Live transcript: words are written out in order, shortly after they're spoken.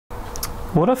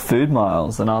What are food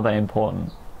miles and are they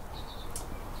important?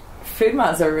 Food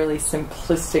miles are a really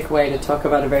simplistic way to talk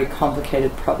about a very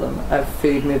complicated problem of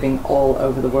food moving all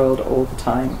over the world all the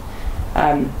time.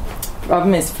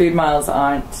 Problem is food miles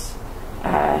aren't,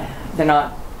 they're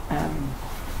not,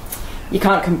 you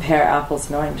can't compare apples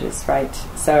and oranges, right?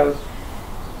 So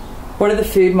what are the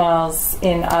food miles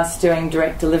in us doing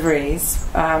direct deliveries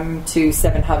to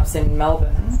 7 hubs in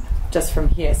Melbourne, just from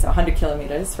here, so 100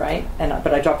 kilometres, right?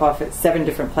 But I drop off at 7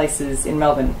 different places in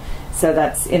Melbourne. So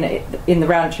that's in the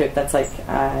round trip, that's like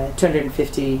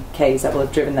 250 Ks that will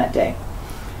have driven that day.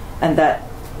 And that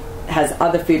has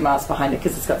other food miles behind it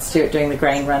because it's got Stuart doing the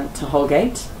grain run to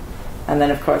Holgate. And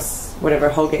then, of course, whatever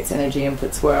Holgate's energy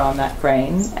inputs were on that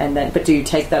grain. And then, but do you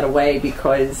take that away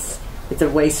because it's a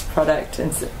waste product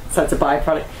and so it's a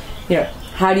byproduct? You know,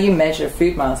 how do you measure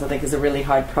food miles, I think, is a really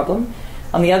hard problem.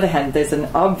 On the other hand, there's an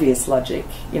obvious logic.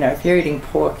 You know, if you're eating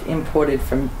pork imported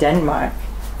from Denmark,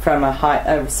 from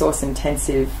a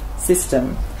resource-intensive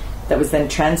system that was then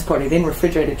transported in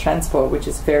refrigerated transport, which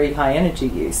is very high energy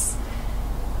use,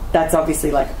 that's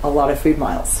obviously like a lot of food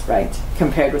miles, right,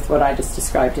 compared with what I just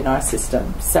described in our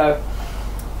system. So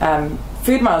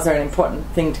food miles are an important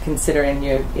thing to consider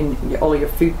in all your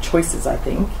food choices, I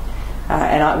think.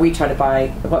 We try to buy,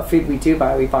 what food we do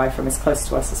buy, we buy from as close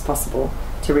to us as possible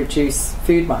to reduce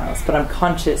food miles. But I'm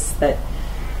conscious that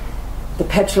the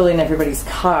petrol in everybody's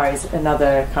car is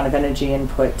another kind of energy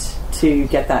input to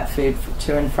get that food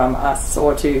to and from us,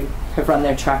 or to have run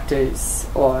their tractors,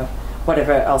 or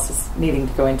whatever else is needing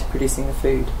to go into producing the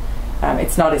food.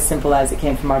 It's not as simple as it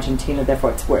came from Argentina,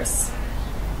 therefore it's worse.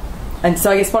 And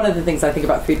so I guess one of the things I think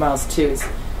about food miles too is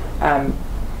a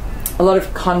lot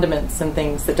of condiments and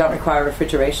things that don't require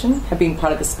refrigeration have been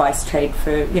part of the spice trade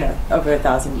for, you know, over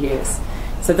 1,000 years.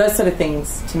 So those sort of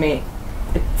things, to me,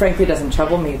 it frankly doesn't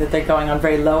trouble me that they're going on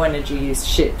very low energy use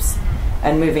ships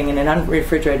and moving in an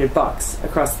unrefrigerated box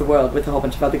across the world with a whole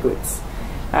bunch of other goods.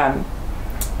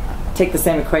 Take the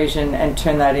same equation and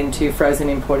turn that into frozen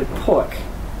imported pork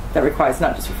that requires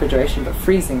not just refrigeration but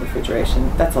freezing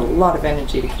refrigeration. That's a lot of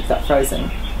energy to keep that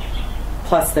frozen.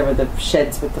 Plus there were the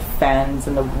sheds with the fans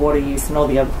and the water use and all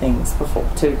the other things before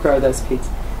to grow those pigs.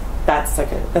 That's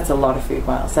a lot of food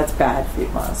miles. That's bad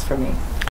food miles for me.